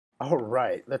All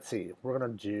right, let's see. We're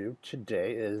gonna do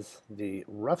today is the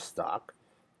rough stock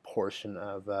portion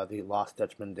of the Lost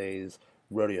Dutchman Days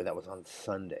Rodeo that was on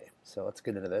Sunday. So let's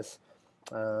get into this.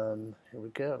 Here we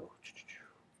go.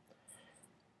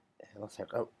 And looks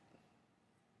like, oh,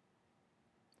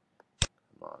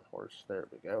 come on, horse. There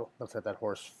we go. Looks like that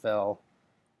horse fell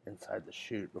inside the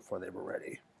chute before they were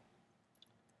ready.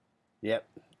 Yep.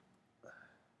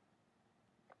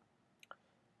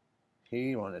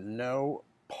 He wanted no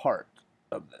part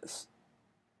of this.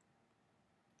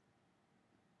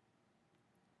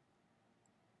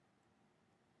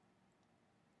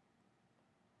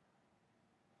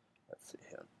 Let's see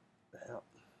him. Well,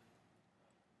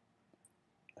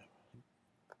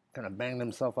 kind of banged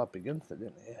himself up against it,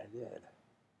 didn't he? Yeah, he did.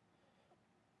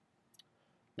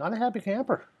 Not a happy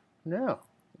camper. No,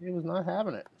 he was not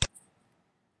having it.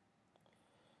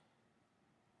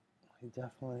 He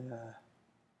definitely,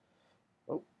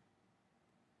 oh,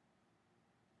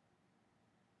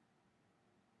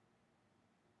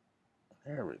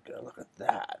 there we go. Look at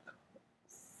that.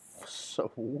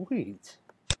 Sweet.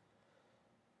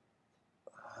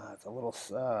 It's a little,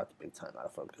 it's big time out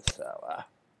of focus. So,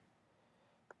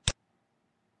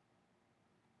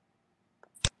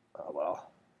 oh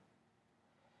well.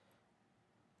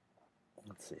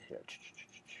 Let's see here.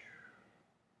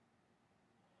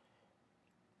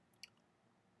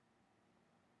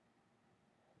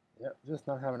 Yep, just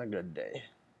not having a good day.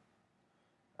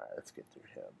 All right, let's get through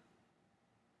him.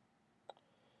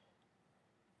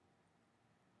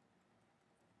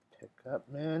 Pickup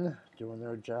men doing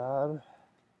their job.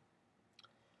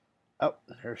 Oh,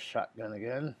 here's shotgun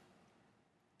again.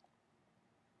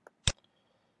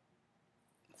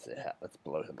 Let's see, let's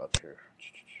blow him up here.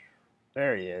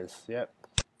 There he is. Yep.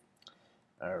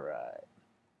 All right.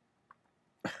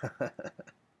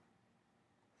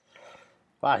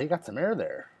 Wow, he got some air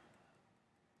there.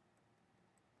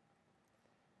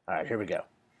 All right, here we go.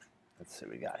 Let's see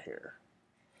what we got here.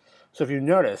 So if you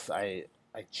notice, I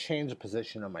change the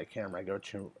position of my camera. I go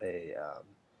to a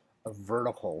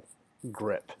vertical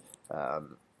grip.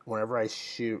 Whenever I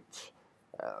shoot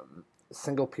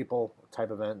single people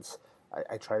type events,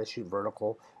 I try to shoot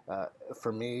vertical.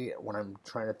 For me, when I'm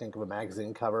trying to think of a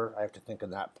magazine cover, I have to think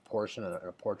in that proportion in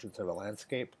a portrait of a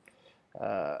landscape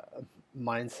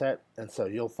mindset. And so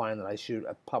you'll find that I shoot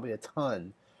probably a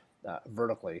ton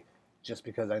vertically just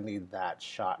because I need that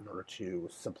shot in order to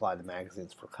supply the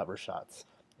magazines for cover shots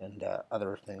and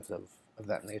other things of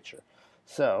that nature.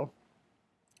 So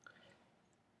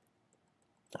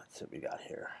let's see what we got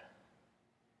here.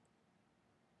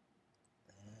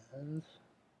 And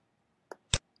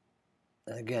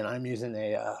again, I'm using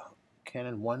a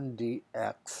Canon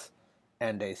 1DX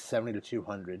and a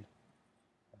 70-200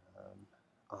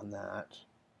 on that.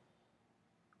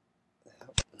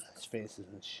 His face is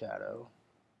in shadow.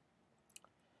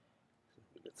 See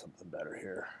if we get something better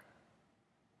here.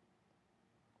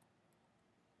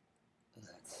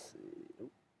 Let's see.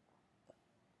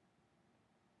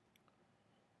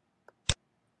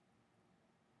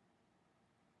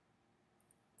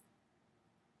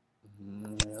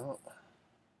 No.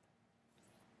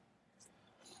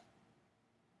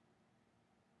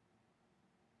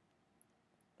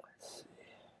 Let's see.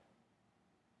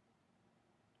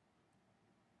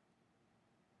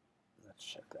 Let's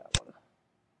check that one.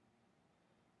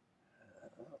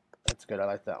 That's good. I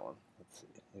like that one. Let's see.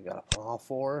 You got up on all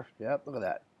four. Yep. Look at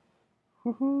that.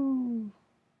 Woohoo!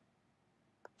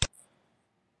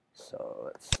 So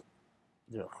let's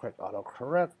do a quick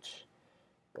autocorrect.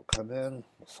 We'll come in.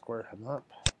 We'll square him up.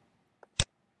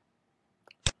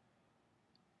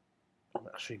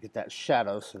 Make sure you get that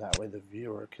shadow so that way the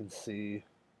viewer can see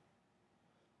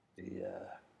the.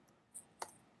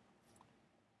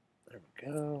 There we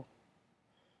go.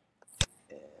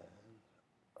 And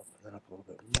open that up a little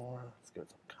bit more. Let's give it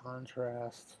some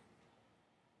contrast.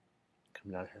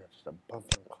 Come down here, just a bump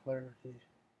in clarity.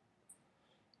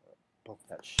 Bump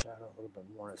that shadow a little bit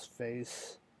more in his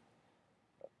face.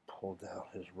 Pull down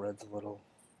his reds a little.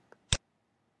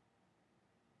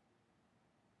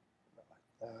 Like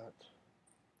that.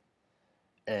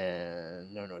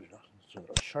 And no, just a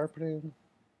little sharpening.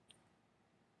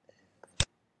 And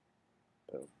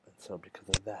boom. And so because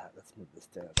of that, let's move this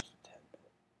down just a tad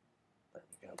bit. There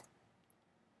we go.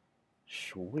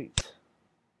 Sweet.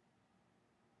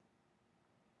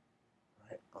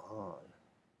 Right on.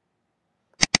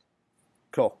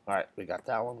 Cool. All right, we got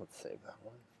that one. Let's save that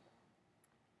one.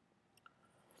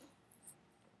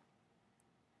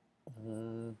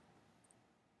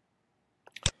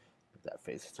 That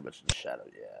face is too much in the shadow,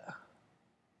 yeah.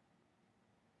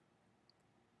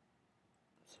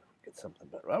 So we get something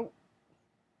better. Oh,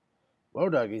 Whoa,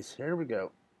 doggies, here we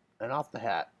go. And off the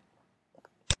hat.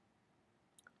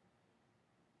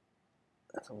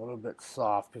 That's a little bit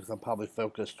soft because I'm probably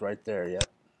focused right there yet.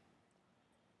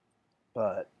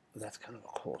 But that's kind of a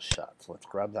cool shot. So let's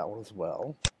grab that one as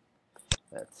well.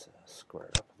 Let's square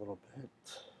it up a little bit.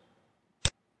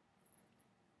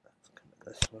 Let's come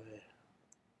this way.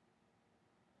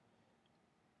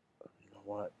 You know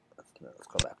what? Let's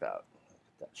go back out.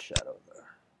 Get that shadow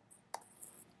there.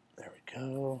 There we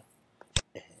go.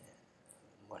 And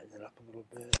lighten it up a little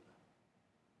bit.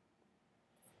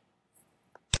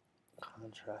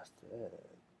 Contrast it.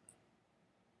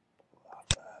 Pull out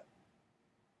that.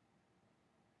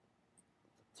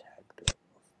 A tad bit.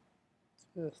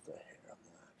 Just a hair on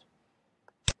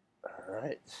that.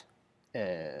 Alright.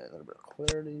 And a little bit of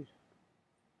clarity.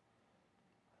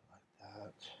 Like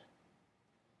that.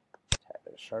 A tad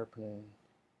bit of sharpening.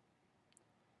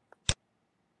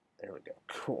 There we go.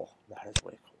 Cool. That is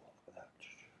way cool. Look at that.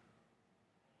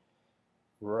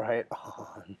 Right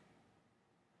on.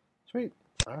 Sweet.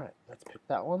 Alright, let's pick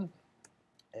that one.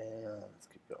 And let's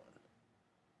keep going.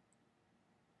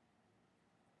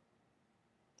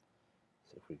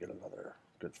 See if we get another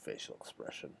good facial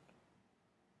expression.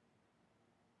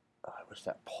 Oh, I wish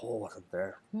that pole wasn't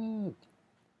there. Let's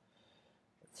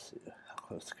see. How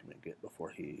close can we get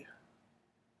before he...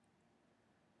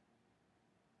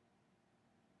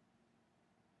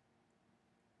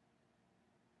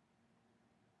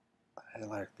 I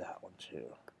like that one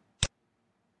too.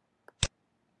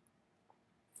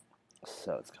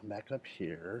 So let's come back up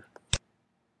here.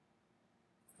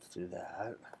 Let's do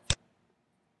that.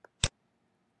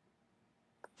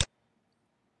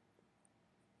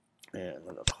 And a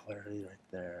little clarity right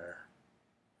there.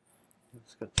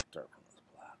 Let's get dark on those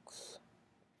blacks.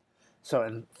 So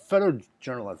in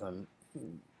photojournalism,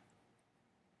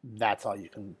 that's all you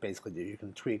can basically do. You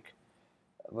can tweak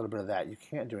a little bit of that. You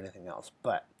can't do anything else.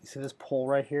 But you see this pole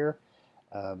right here?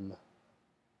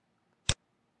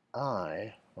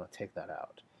 I want to take that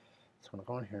out. So I'm going to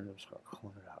go in here and I'm just going to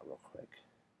clone it out real quick.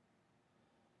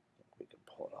 We can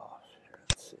pull it off here.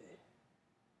 Let's see.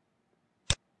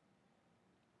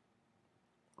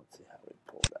 Let's see how we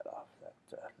pull that off.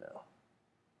 No.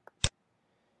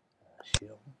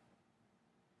 Heal.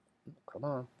 Come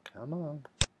on. Come on.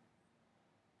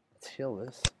 Let's heal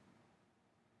this.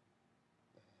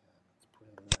 And let's put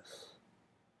in this.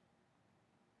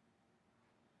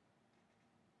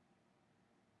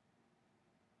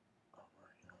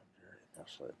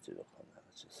 Actually, let's do the clone that.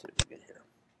 Let's just see what we get here.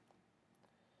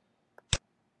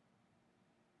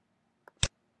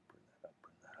 Bring that up,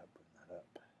 bring that up, bring that up.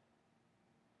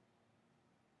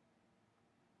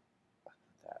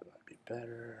 That might be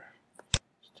better.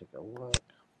 Let's take a look.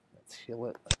 Let's heal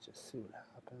it. Let's just see what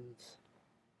happens.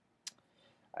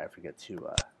 I forget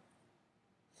to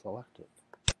select it.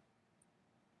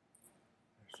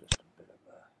 There's just a bit of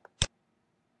a...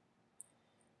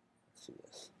 Let's see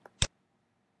this.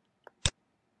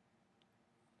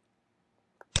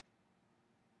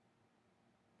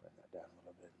 Bring that down a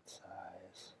little bit in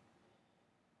size.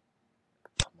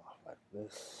 Come off like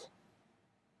this.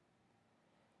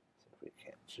 See if we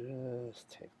can't just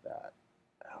take that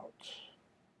out.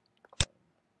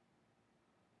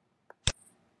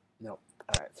 Nope.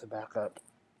 Alright, so back up.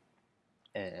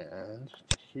 And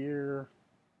here.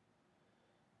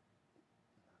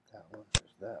 Not that one.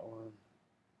 There's that one.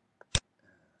 And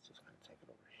it's just going to take it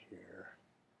over here.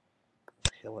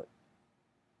 Heal it.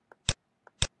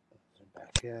 Zoom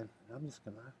back in. And I'm just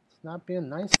going to... It's not being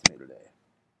nice to me today.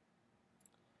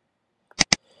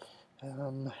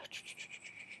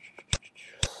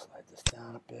 Slide this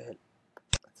down a bit.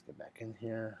 Let's get back in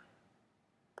here.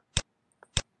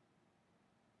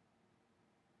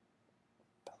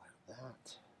 About like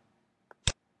that.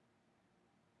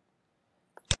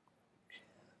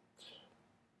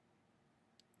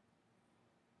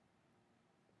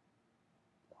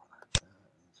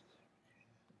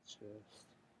 Just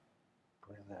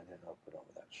bring that in, open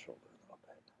over that shoulder a little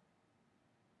bit.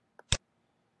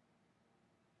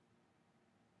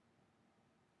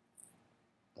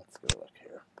 Let's go look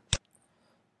here.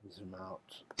 Zoom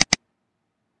out.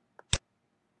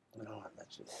 You know what?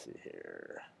 Let's just see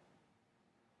here.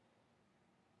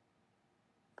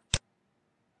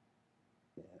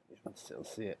 Yeah, you can still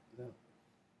see it. No.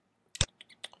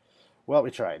 Well,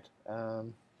 we tried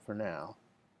for now.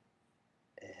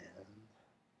 And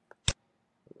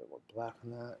a little more black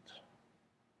on that.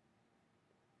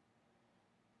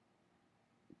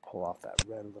 Pull off that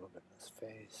red a little bit in his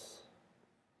face.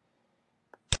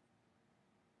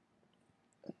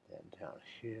 And then down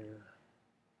here.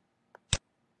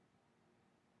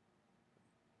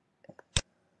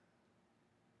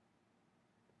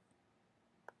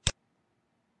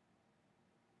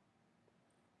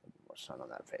 much sun on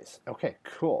that face. Okay,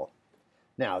 cool.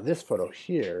 Now this photo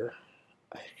here,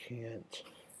 I think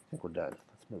we're done.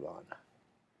 Let's move on.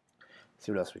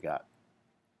 See what else we got.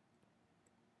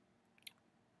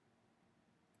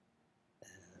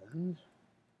 And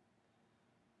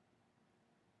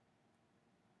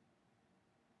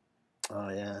oh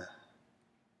yeah.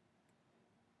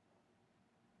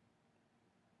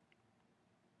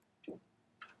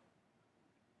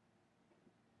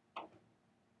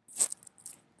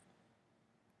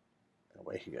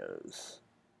 Away he goes.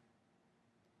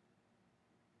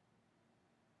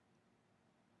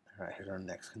 All right, here's our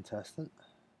next contestant.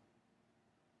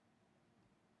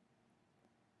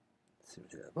 Let's see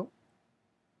what he does. Oh,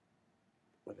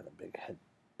 look at a big head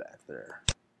back there.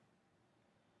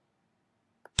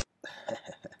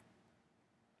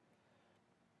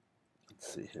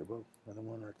 Let's see here. Whoa, another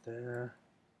one right there.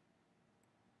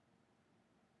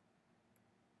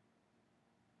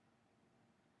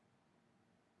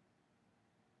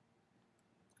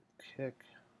 Kick.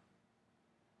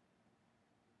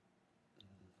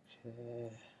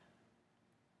 Okay.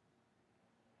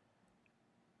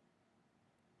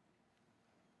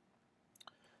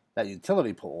 That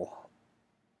utility pole.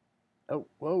 Oh,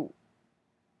 whoa.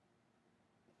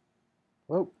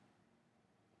 Whoa.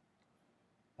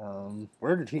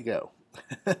 Where did he go?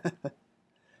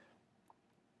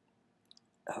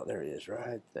 Oh, there he is,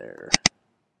 right there.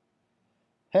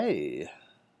 Hey.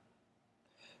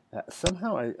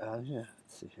 Somehow yeah,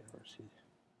 let's see here. Where's he?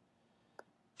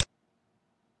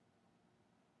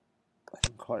 I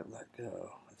didn't quite let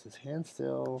go. Is his hand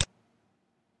still?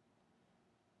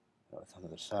 Oh, it's on the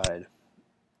other side.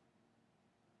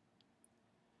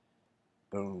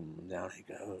 Boom, down he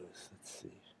goes. Let's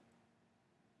see.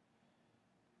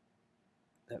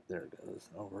 Yep, there it goes.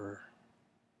 Over.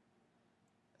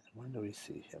 And when do we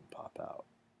see him pop out?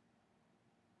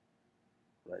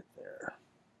 Right there.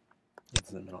 Let's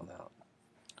zoom in on that.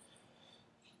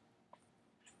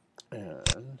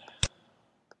 And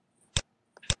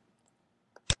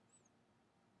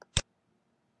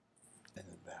then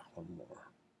back one more.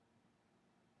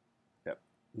 Yep,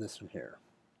 this one here.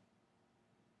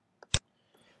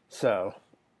 So,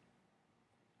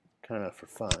 kind of for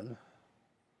fun,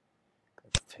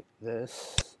 let's take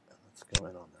this and let's go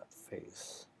in on that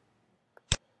face.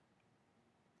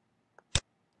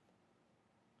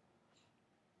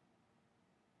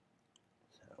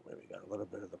 So, we got a little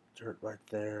bit of the dirt right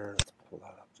there. Let's pull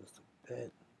that up just a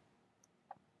bit.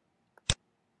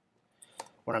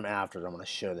 What I'm after is I'm going to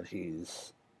show that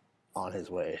he's on his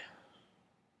way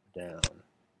down.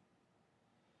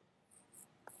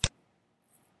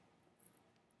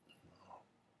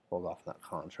 Hold off that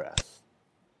contrast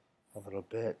a little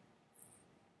bit.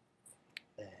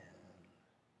 And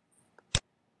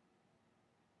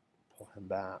pull him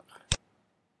back.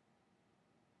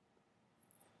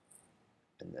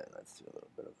 And then let's do a little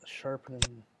bit of the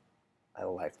sharpening. I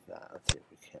like that. Let's see if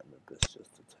we can't move this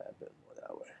just a tad bit more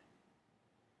that way.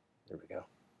 There we go.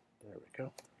 There we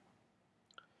go.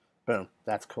 Boom.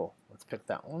 That's cool. Let's pick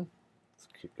that one. Let's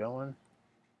keep going.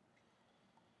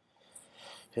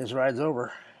 His ride's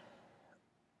over.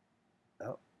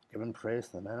 Oh, giving praise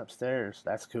to the man upstairs.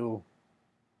 That's cool.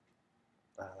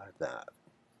 I like that.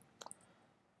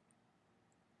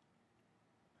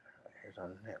 Right, here's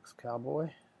our next cowboy.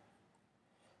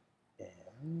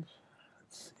 And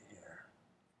let's see here.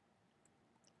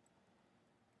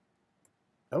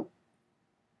 Oh,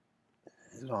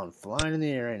 he's gone flying in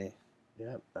the air, ain't he?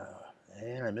 Yep.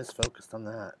 And I misfocused on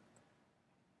that.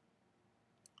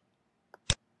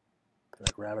 Did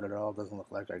I grab it at all? Doesn't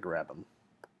look like I grab him.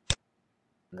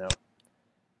 No.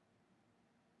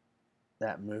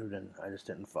 That moved and I just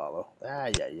didn't follow.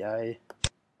 Ay.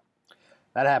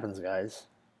 That happens, guys.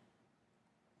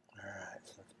 Alright,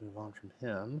 so let's move on from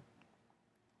him.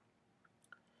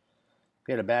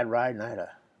 He had a bad ride and I had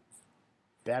a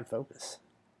bad focus.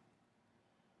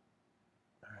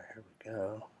 Alright, here we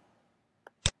go.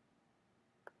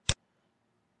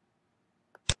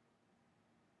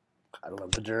 Gotta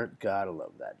love the dirt. Gotta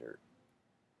love that dirt.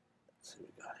 Let's see what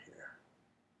we got here.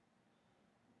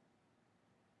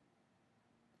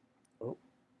 Oh.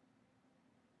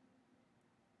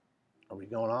 Are we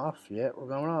going off? Yeah, we're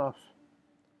going off.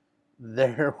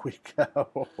 There we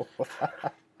go.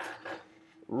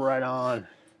 Right on.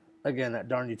 Again, that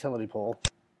darn utility pole.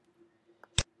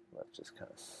 Let's just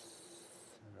kind of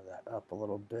center that up a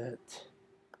little bit.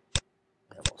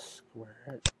 And we'll square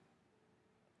it.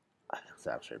 I think it's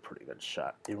actually a pretty good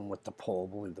shot, even with the pole.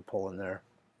 We'll leave the pole in there.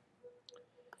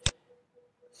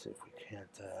 Let's see if we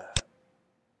can't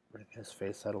bring his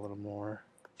face out a little more.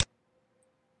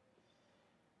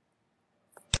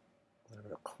 A little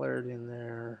bit of clarity in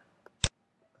there.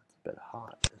 That's a bit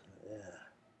hot, isn't it? Yeah.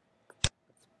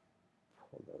 Let's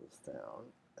pull those down.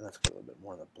 And let's get a little bit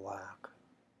more of the black.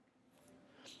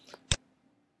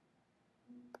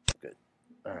 Good.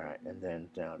 Alright, and then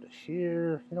down to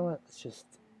here. You know what? Let's just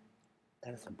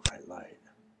add some bright light.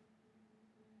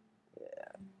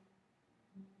 Yeah.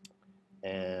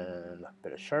 And a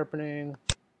bit of sharpening.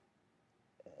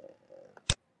 And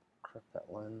correct that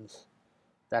lens.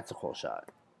 That's a cool shot.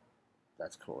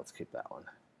 That's cool. Let's keep that one.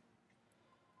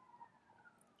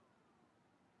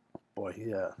 Boy,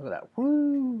 yeah. Look at that.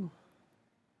 Woo!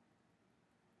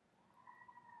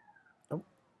 Oh.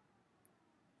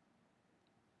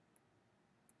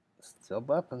 Still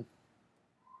bumping.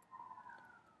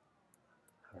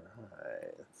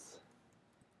 Alright. Let's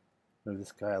move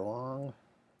this guy along.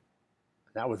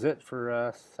 That was it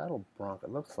for Saddle Bronc, it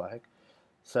looks like.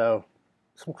 So,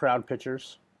 some crowd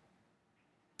pictures.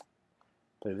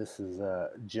 I believe this is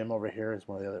Jim over here is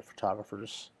one of the other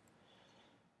photographers.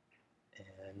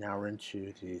 And now we're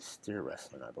into the steer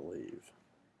wrestling, I believe.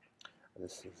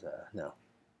 This is, no.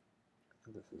 I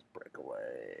think this is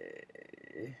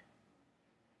Breakaway.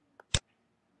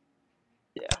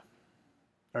 Yeah.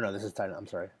 Oh no, this is tie down. I'm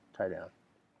sorry. Tie down.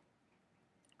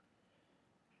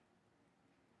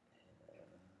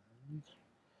 And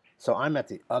so I'm at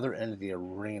the other end of the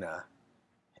arena.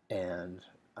 And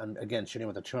I'm, again, shooting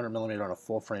with a 200mm on a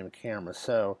full-frame camera.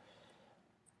 So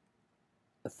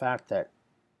the fact that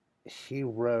he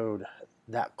rode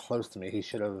that close to me, he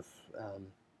should have,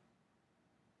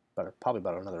 probably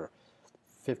about another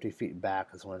 50 feet back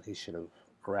is when he should have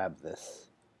grabbed this.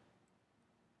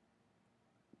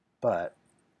 But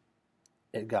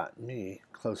it got me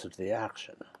closer to the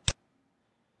action.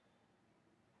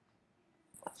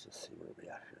 Let's just see where we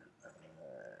are here.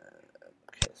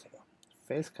 Okay, so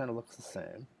face kind of looks the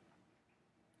same.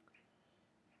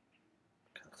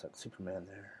 Kind of looks like Superman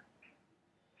there.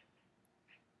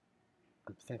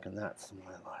 I'm thinking that's the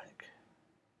one I like.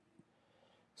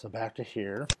 So back to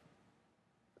here.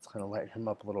 Let's kind of lighten him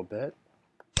up a little bit.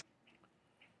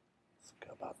 Let's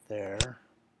go about there.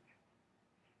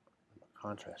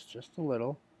 Contrast just a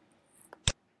little.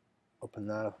 Open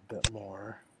that up a bit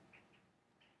more.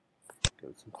 Give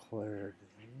it some clarity.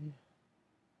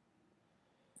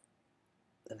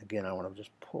 And again, I want to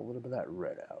just pull a little bit of that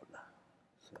red out.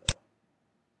 So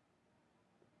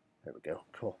there we go.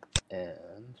 Cool.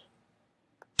 And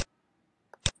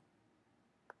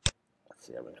let's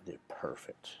see how we can do it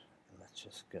perfect. And let's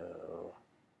just go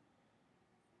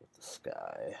with the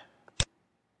sky.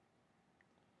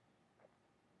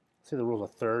 See the rule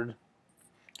of third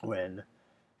when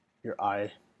your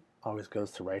eye always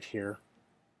goes to right here.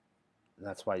 And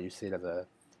that's why you see it as a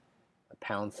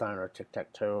pound sign or a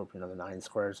tic-tac-toe, you know, the 9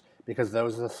 squares, because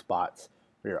those are the spots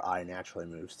where your eye naturally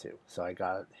moves to. So I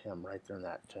got him right there in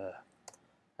that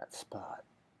spot.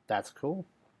 That's cool.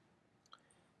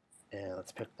 And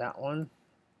let's pick that one.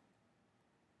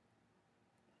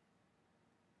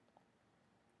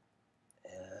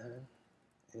 And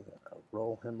you're gonna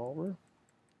roll him over.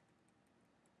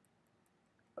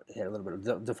 He had a little bit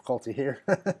of difficulty here.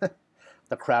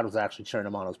 The crowd was actually cheering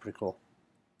him on. It was pretty cool.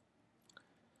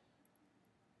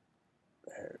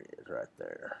 There he is right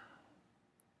there.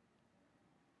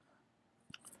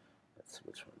 Let's see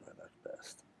which one I like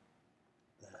best.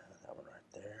 That one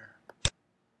right there.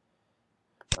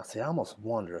 Now see, I almost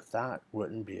wonder if that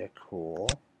wouldn't be a cool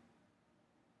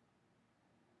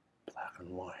black and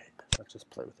white. Let's just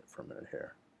play with it for a minute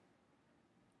here.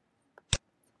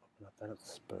 Open up that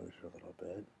exposure a little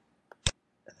bit.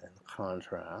 And then the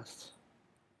contrast.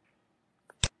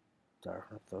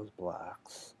 Darken up those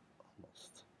blacks.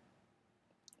 Almost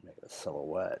make it a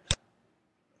silhouette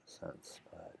in a sense,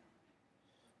 but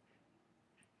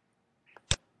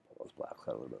pull those blacks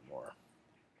out a little bit more.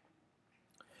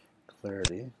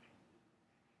 Clarity.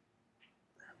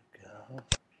 There we go.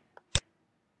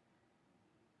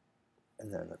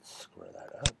 And then let's square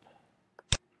that up.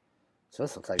 So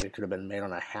this looks like it could have been made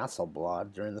on a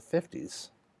Hasselblad during the 50s.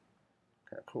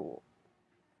 Kind of cool.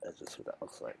 Let's just see what that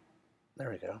looks like. There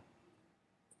we go.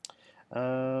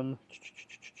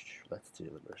 Let's do a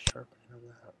little bit of sharpening on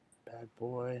that bad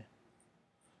boy.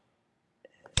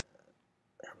 And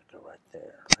there we go, right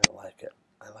there. I like it.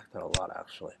 I like that a lot,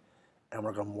 actually. And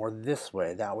we're going more this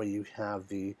way. That way you have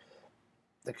the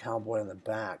cowboy in the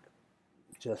back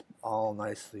just all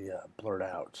nicely blurred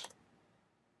out.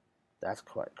 That's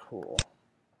quite cool.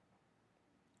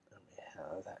 And we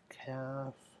have that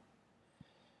calf.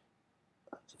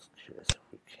 I'm just curious if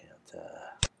we can't.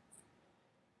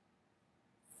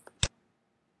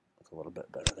 It's a little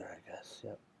bit better there, I guess.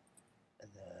 Yep.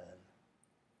 And then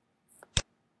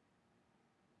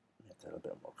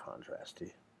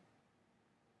contrasty.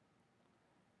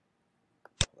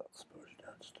 Pull that exposure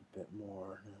down just a bit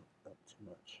more. No, not too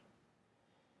much.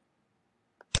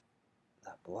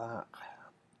 That black.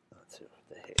 Let's see if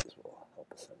the haze will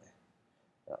help us any.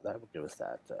 That would give us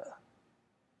that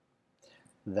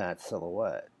that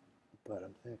silhouette. But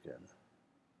I'm thinking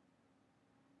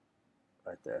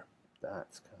right there.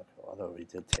 That's kind of cool. Although we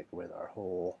did take away our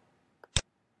whole.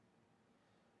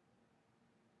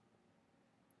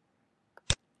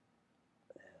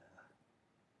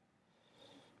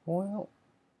 Well,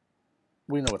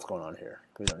 we know what's going on here.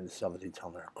 We don't need to see all the detail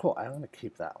in there. Cool. I want to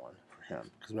keep that one for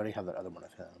him because we already have that other one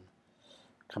of him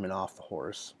coming off the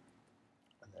horse.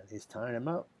 And then he's tying him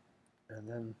up. And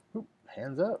then, whoop,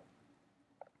 hands up.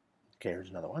 Okay, here's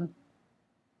another one.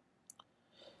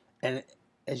 And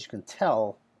as you can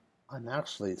tell, I'm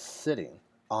actually sitting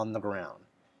on the ground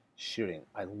shooting.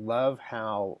 I love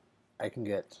how I can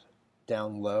get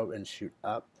down low and shoot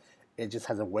up. It just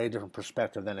has a way different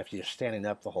perspective than if you're standing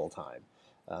up the whole time.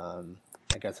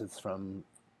 I guess it's from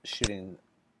shooting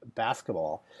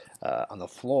basketball on the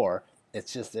floor.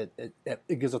 It's just, it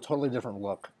gives a totally different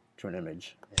look to an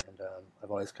image. And I've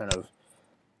always kind of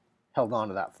held on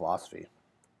to that philosophy.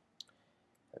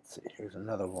 Let's see, here's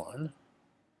another one.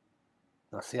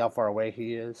 Now see how far away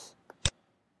he is?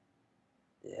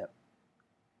 Yep.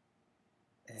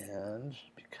 And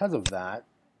because of that,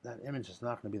 that image is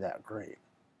not going to be that great.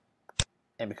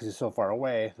 And because he's so far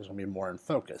away, there's going to be more in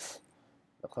focus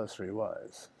the closer he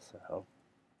was. So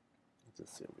let's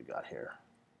just see what we got here.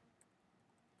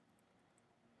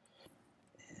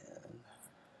 And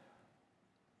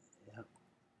yep.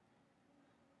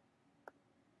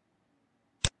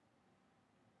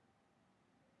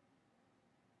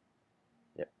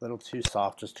 Yep, a little too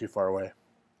soft, just too far away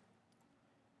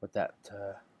with that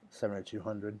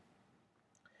 7200.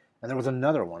 And there was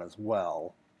another one as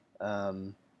well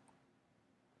that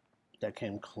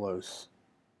came close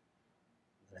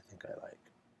that I think I like.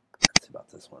 Let's see about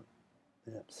this one.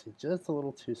 Yep, see, just a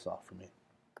little too soft for me.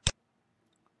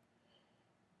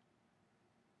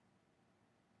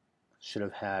 Should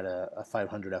have had a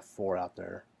 500 f4 out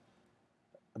there.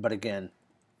 But again,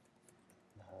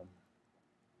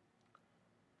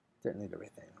 didn't need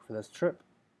everything for this trip.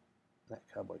 That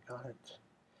cowboy got it.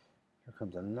 Here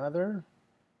comes another.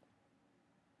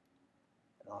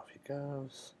 And off he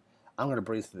goes. I'm going to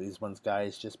breeze through these ones,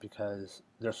 guys, just because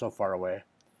they're so far away.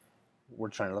 We're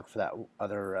trying to look for that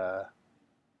other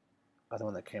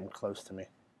one that came close to me.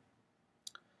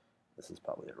 This is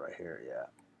probably it right here, yeah.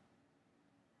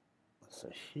 So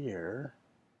here,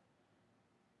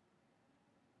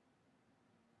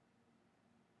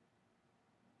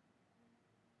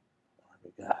 what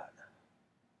do we got?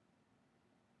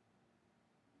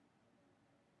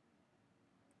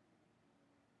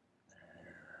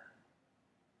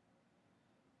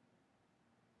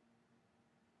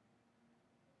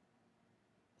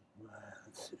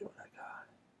 Let's see what I got.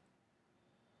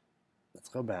 Let's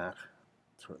go back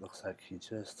to where it looks like he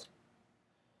just.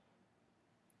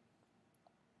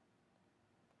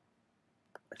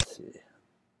 Let's see.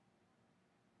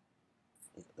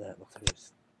 That looks like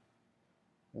he's.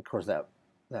 Of course, that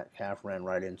calf ran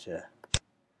right into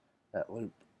that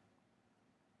loop.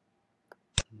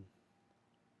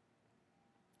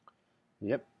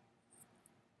 Yep.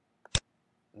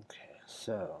 Okay,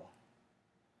 so.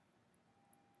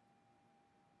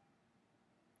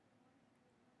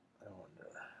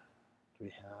 We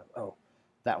have, oh,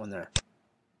 that one there.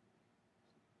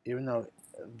 Even though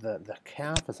the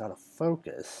calf is out of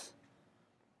focus,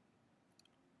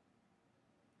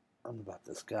 I'm about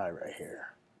this guy right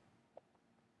here.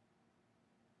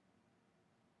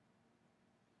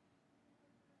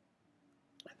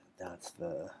 I think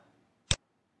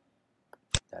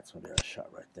that's gonna be our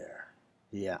shot right there.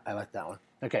 Yeah, I like that one.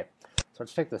 Okay, so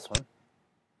let's take this one,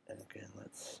 and again,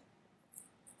 let's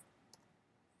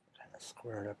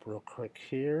square it up real quick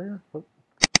here. Whoop.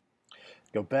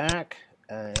 Go back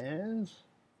and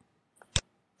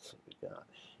so we got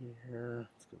here.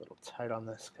 Let's get a little tight on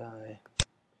this guy.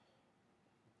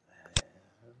 And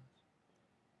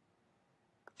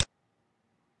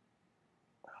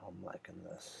I'm liking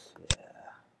this.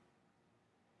 Yeah.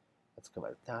 Let's go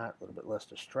like that. A little bit less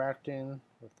distracting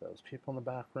with those people in the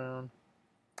background.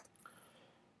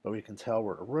 But we can tell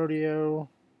we're at a rodeo.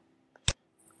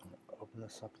 Open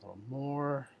this up a little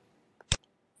more.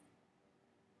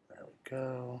 There we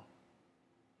go.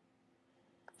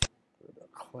 A little bit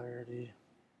of clarity.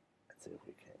 Let's see if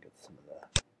we can't get some of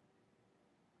that.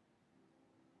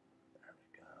 There we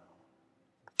go.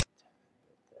 Just a tiny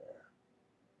bit there.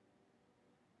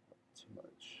 Not too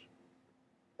much.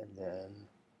 And then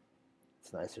let's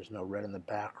It's nice there's no red in the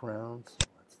background, so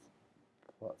let's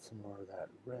pull out some more of that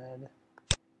red.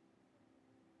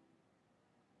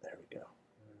 There we go.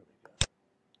 There we go.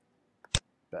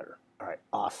 Better. All right,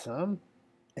 awesome.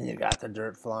 And you got the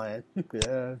dirt flying.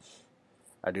 Yes.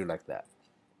 I do like that.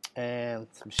 And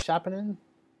some sharpening.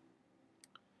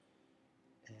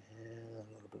 And a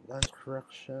little bit of lens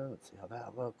correction. Let's see how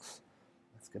that looks.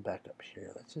 Let's get back up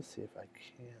here. Let's just see if I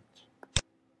can't.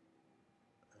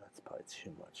 That's probably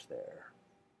too much there.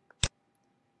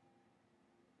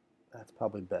 That's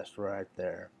probably best right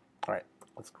there. All right,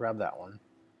 let's grab that one.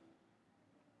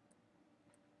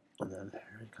 And then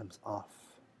here he comes off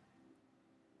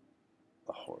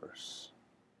the horse.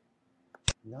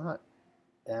 Not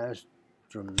as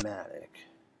dramatic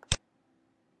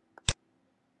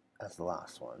as the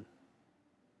last one.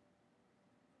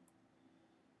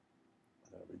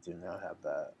 Although we do now have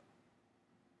that.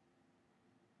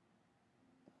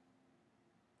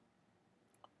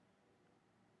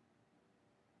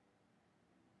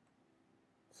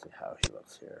 Let's see how he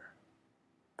looks here.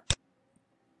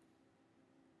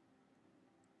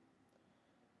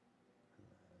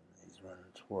 He's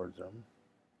running towards him.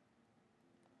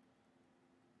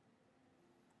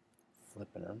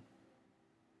 Flipping him.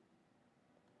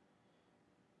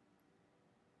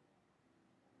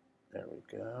 There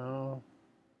we go.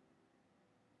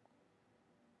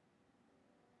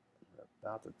 We're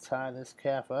about to tie this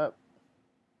calf up.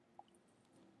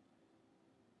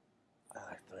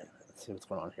 Let's see what's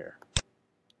going on here.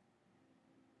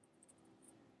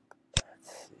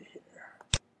 Let's see here.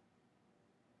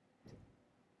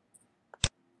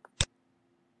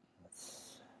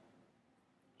 Let's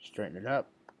straighten it up.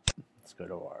 Let's go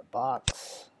to our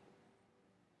box.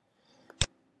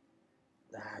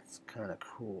 That's kind of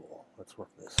cool. Let's work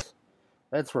this.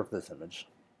 Let's work this image.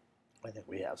 I think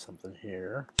we have something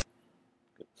here.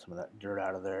 Get some of that dirt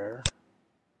out of there.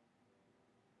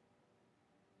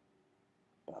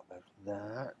 About like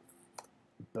that.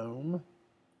 Boom.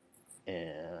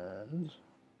 And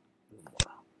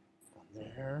on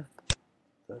there.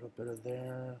 A little bit of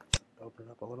there. Open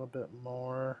up a little bit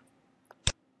more.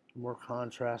 More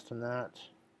contrast in that.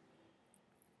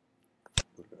 A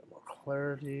little bit more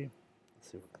clarity.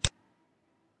 Let's see what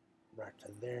right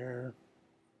to there.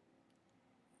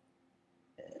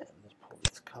 And let's pull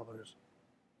these colors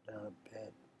down a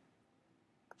bit.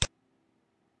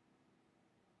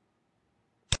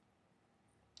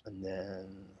 And then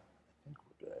I think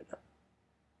we're good.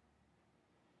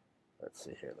 Let's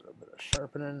see here, a little bit of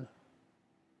sharpening.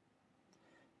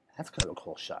 That's kind of a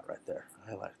cool shot right there.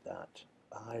 I like that.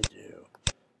 I do.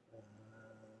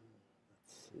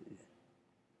 Let's see.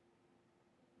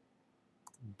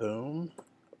 Boom.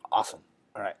 Awesome.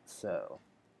 All right, so.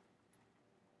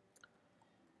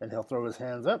 And he'll throw his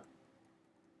hands up.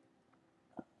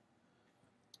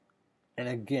 And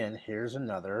again, here's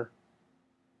another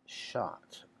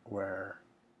shot where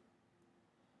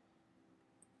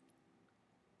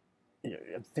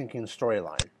I'm thinking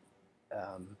storyline.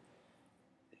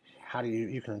 How do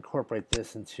you can incorporate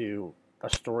this into a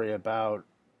story about,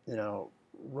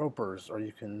 ropers, or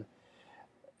you can,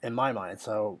 in my mind,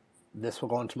 so this will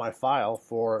go into my file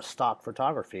for stock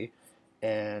photography,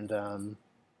 and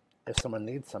if someone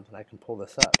needs something, I can pull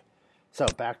this up. So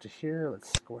back to here,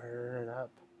 let's square it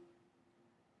up,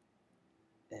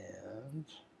 and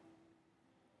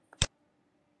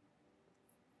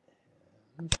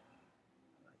like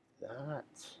that.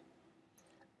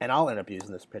 And I'll end up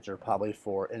using this picture probably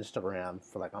for Instagram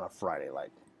for like on a Friday.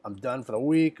 Like, I'm done for the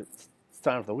week. It's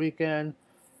time for the weekend.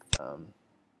 Let's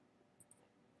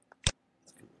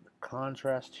get a little bit of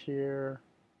contrast here.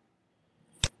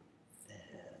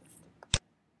 And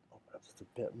open up just a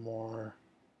bit more.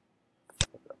 A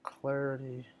little bit of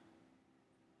clarity.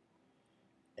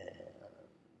 And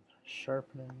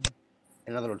sharpening.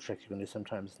 Another little trick you can do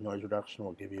sometimes, noise reduction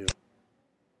will give you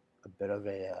a bit of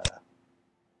a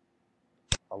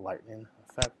lightning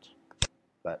effect,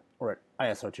 but we're at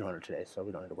ISO 200 today, so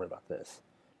we don't need to worry about this.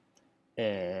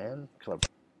 And there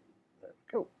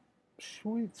we go.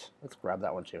 Sweet. Let's grab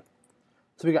that one too.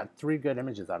 So we got 3 good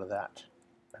images out of that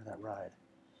ride.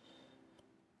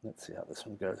 Let's see how this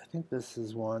one goes. I think this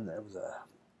is one that was a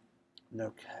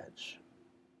no catch.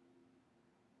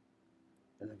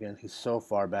 And again, he's so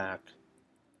far back.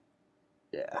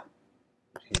 Yeah,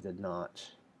 he did not.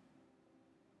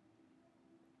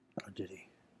 Or did he?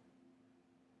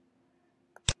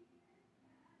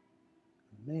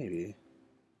 Maybe.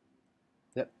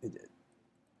 Yep, it did.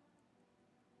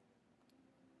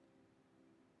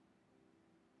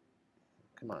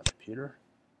 Come on, computer.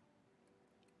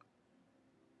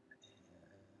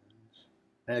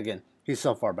 And again, he's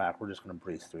so far back, we're just going to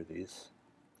breeze through these.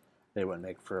 they wouldn't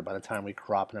make for, by the time we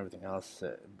crop and everything else,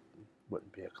 it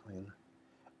wouldn't be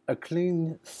a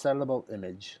clean sellable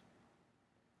image.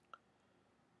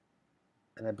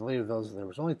 And I believe there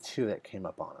was only 2 that came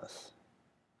up on us.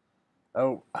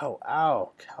 Oh,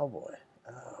 ow, cowboy.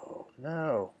 Oh,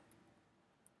 no.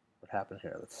 What happened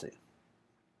here? Let's see.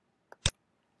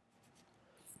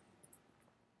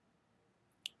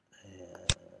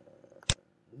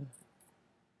 And,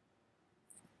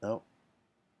 nope.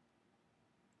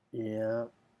 Yeah.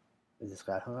 It just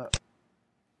got hung up.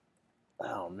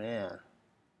 Oh, man.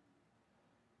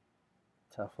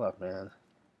 Tough luck, man.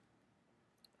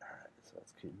 Alright, so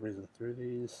let's keep breezing through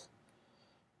these.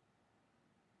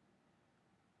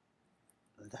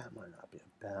 That might not be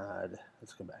a bad.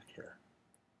 Let's go back here.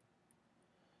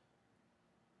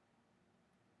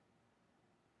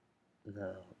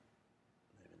 No,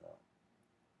 maybe not.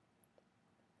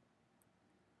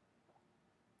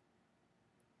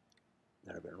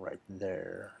 That would have been right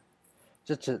there.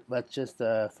 Let's just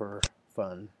for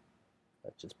fun,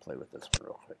 let's just play with this one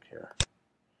real quick here.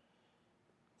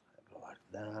 Go like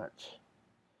that.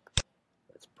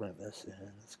 Let's bring this in.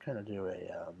 Let's kind of do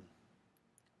a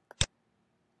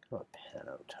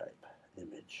pano type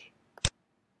image.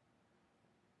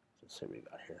 Let's see what we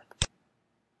got here.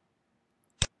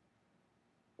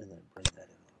 And then bring that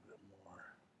in a little bit more.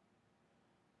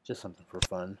 Just something for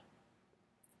fun.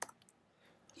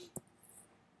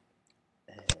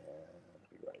 And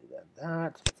we already done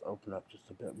that. Let's open up just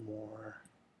a bit more.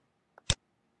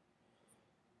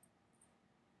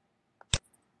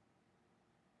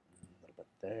 A little bit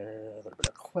there, a little bit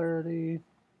of clarity.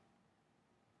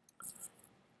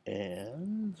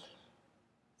 And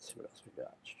let's see what else we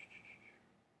got.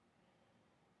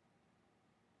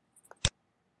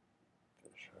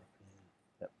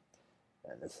 Yep.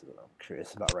 And this is what I'm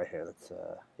curious about right here. That's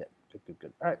yep,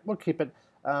 good. All right, we'll keep it.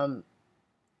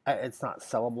 It's not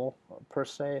sellable per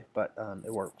se, but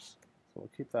it works. So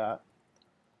we'll keep that.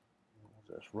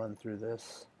 We'll just run through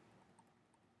this.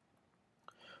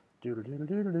 Do do do do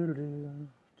do do do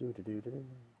do do do do.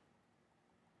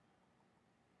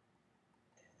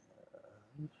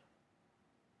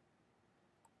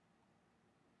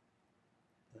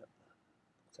 Yep.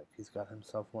 Looks like he's got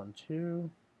himself one too.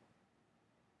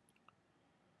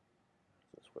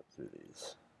 Let's work through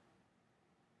these.